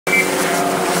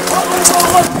Are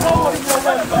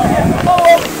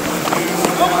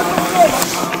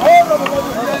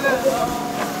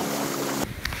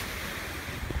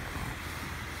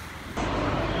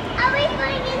we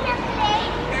going in the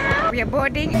plane now? We are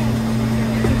boarding.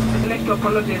 I'd like to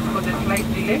apologize for the slight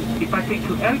delay. Departing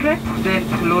to Eldred, then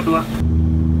to Lodwa.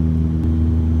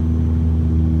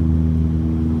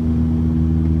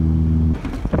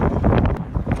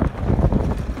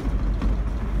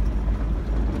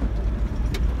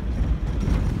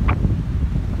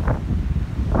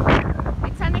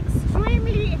 It's an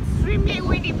extremely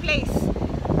windy place.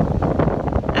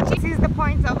 Actually, this is the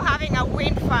point of having a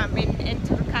wind farm in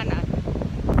Turkana.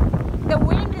 The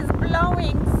wind is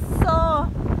blowing so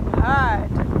hard.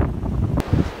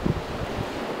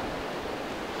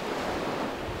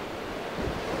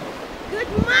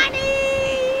 Good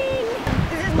morning!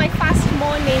 This is my first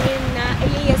morning in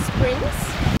Elias Springs.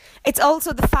 It's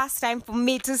also the first time for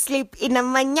me to sleep in a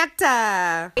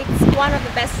manyatta. It's one of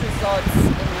the best resorts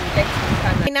in Lake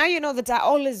Turkana. Now you know that I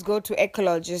always go to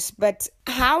ecologists, but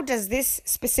how does this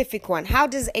specific one, how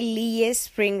does Elias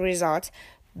Spring Resort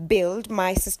build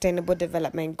my sustainable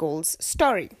development goals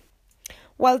story?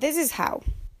 Well, this is how.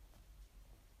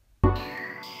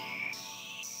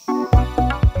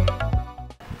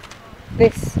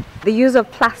 The use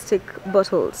of plastic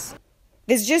bottles.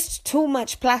 There's just too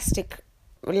much plastic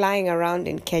lying around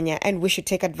in Kenya, and we should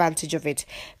take advantage of it,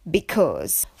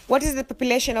 because what is the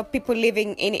population of people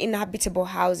living in inhabitable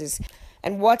houses,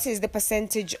 and what is the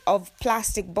percentage of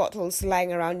plastic bottles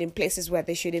lying around in places where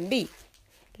they shouldn't be?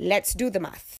 Let's do the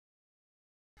math.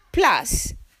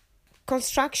 Plus,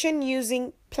 construction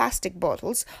using plastic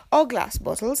bottles or glass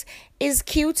bottles is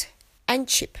cute and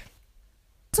cheap.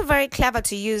 It's also very clever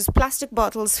to use plastic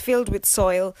bottles filled with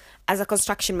soil as a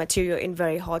construction material in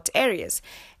very hot areas.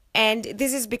 And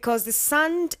this is because the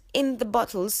sand in the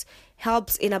bottles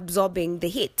helps in absorbing the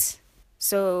heat,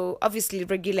 so obviously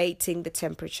regulating the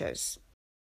temperatures.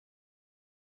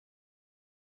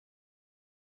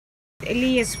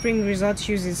 Elias Spring Resort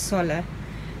uses solar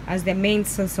as their main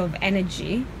source of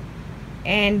energy,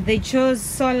 and they chose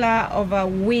solar over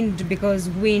wind because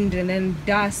wind and then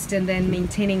dust and then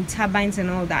maintaining turbines and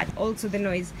all that, also the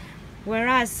noise,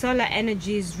 whereas solar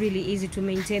energy is really easy to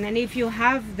maintain. And if you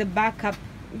have the backup,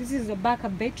 this is a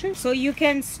backup battery, so you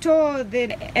can store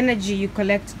the energy you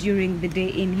collect during the day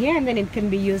in here, and then it can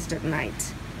be used at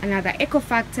night. Another eco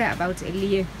factor about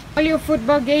Elias. All your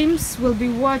football games will be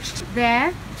watched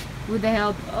there with the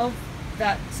help of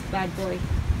that bad boy.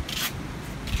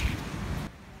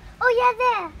 Oh yeah,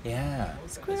 there. Yeah,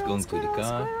 Squirrel, let's go into the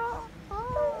car. squirrel.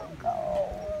 Oh, go.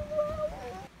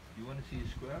 You want to see a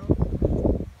squirrel?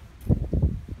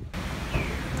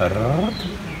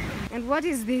 And what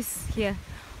is this here?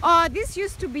 Oh, this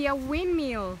used to be a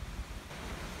windmill.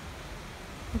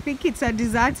 I think it's a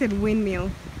deserted windmill.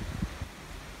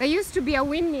 There used to be a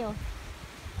windmill.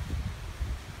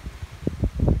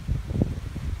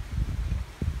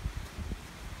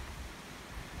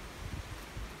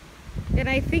 And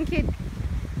I think it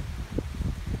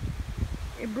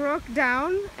broke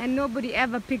down and nobody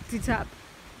ever picked it up.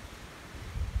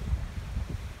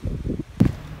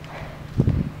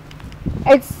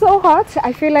 It's so hot.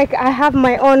 I feel like I have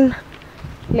my own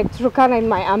Lake Turkana in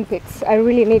my armpits. I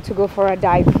really need to go for a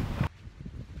dive.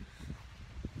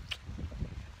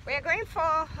 We are going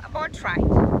for a boat ride.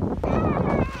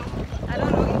 I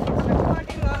don't know if it's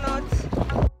recording or not.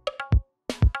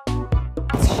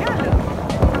 It's shallow.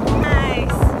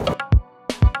 Nice.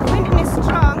 Wind is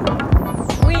strong.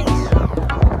 Wind.